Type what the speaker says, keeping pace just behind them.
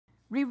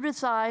We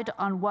reside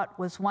on what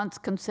was once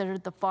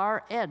considered the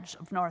far edge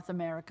of North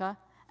America,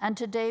 and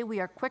today we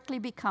are quickly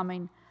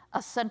becoming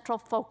a central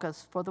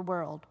focus for the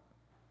world.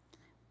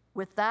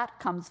 With that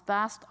comes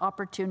vast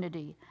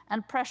opportunity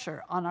and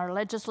pressure on our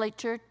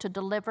legislature to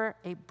deliver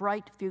a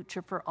bright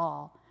future for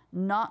all,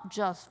 not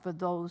just for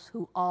those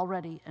who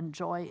already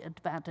enjoy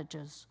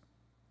advantages.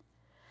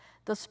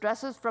 The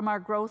stresses from our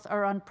growth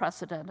are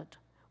unprecedented.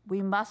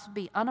 We must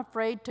be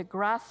unafraid to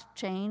grasp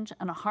change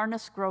and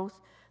harness growth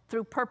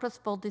through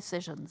purposeful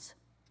decisions.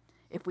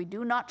 If we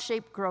do not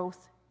shape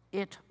growth,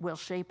 it will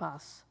shape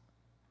us.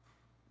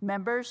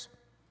 Members,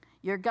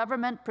 your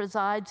government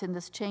presides in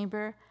this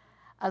chamber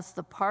as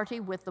the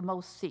party with the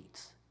most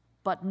seats,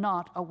 but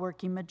not a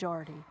working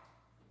majority.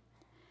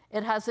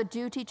 It has a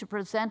duty to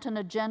present an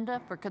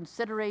agenda for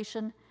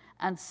consideration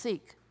and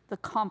seek the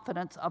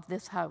confidence of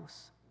this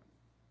House.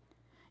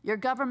 Your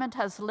government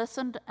has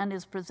listened and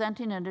is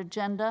presenting an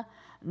agenda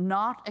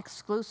not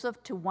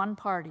exclusive to one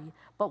party,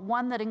 but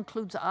one that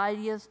includes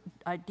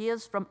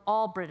ideas from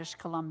all British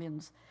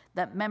Columbians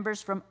that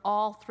members from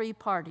all three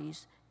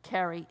parties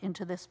carry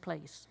into this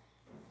place.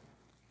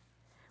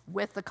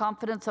 With the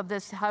confidence of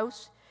this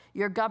House,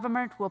 your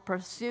government will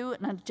pursue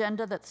an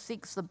agenda that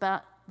seeks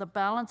the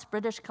balance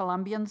British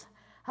Columbians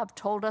have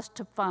told us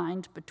to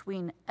find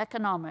between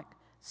economic,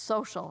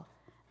 social,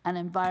 and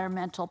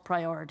environmental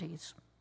priorities.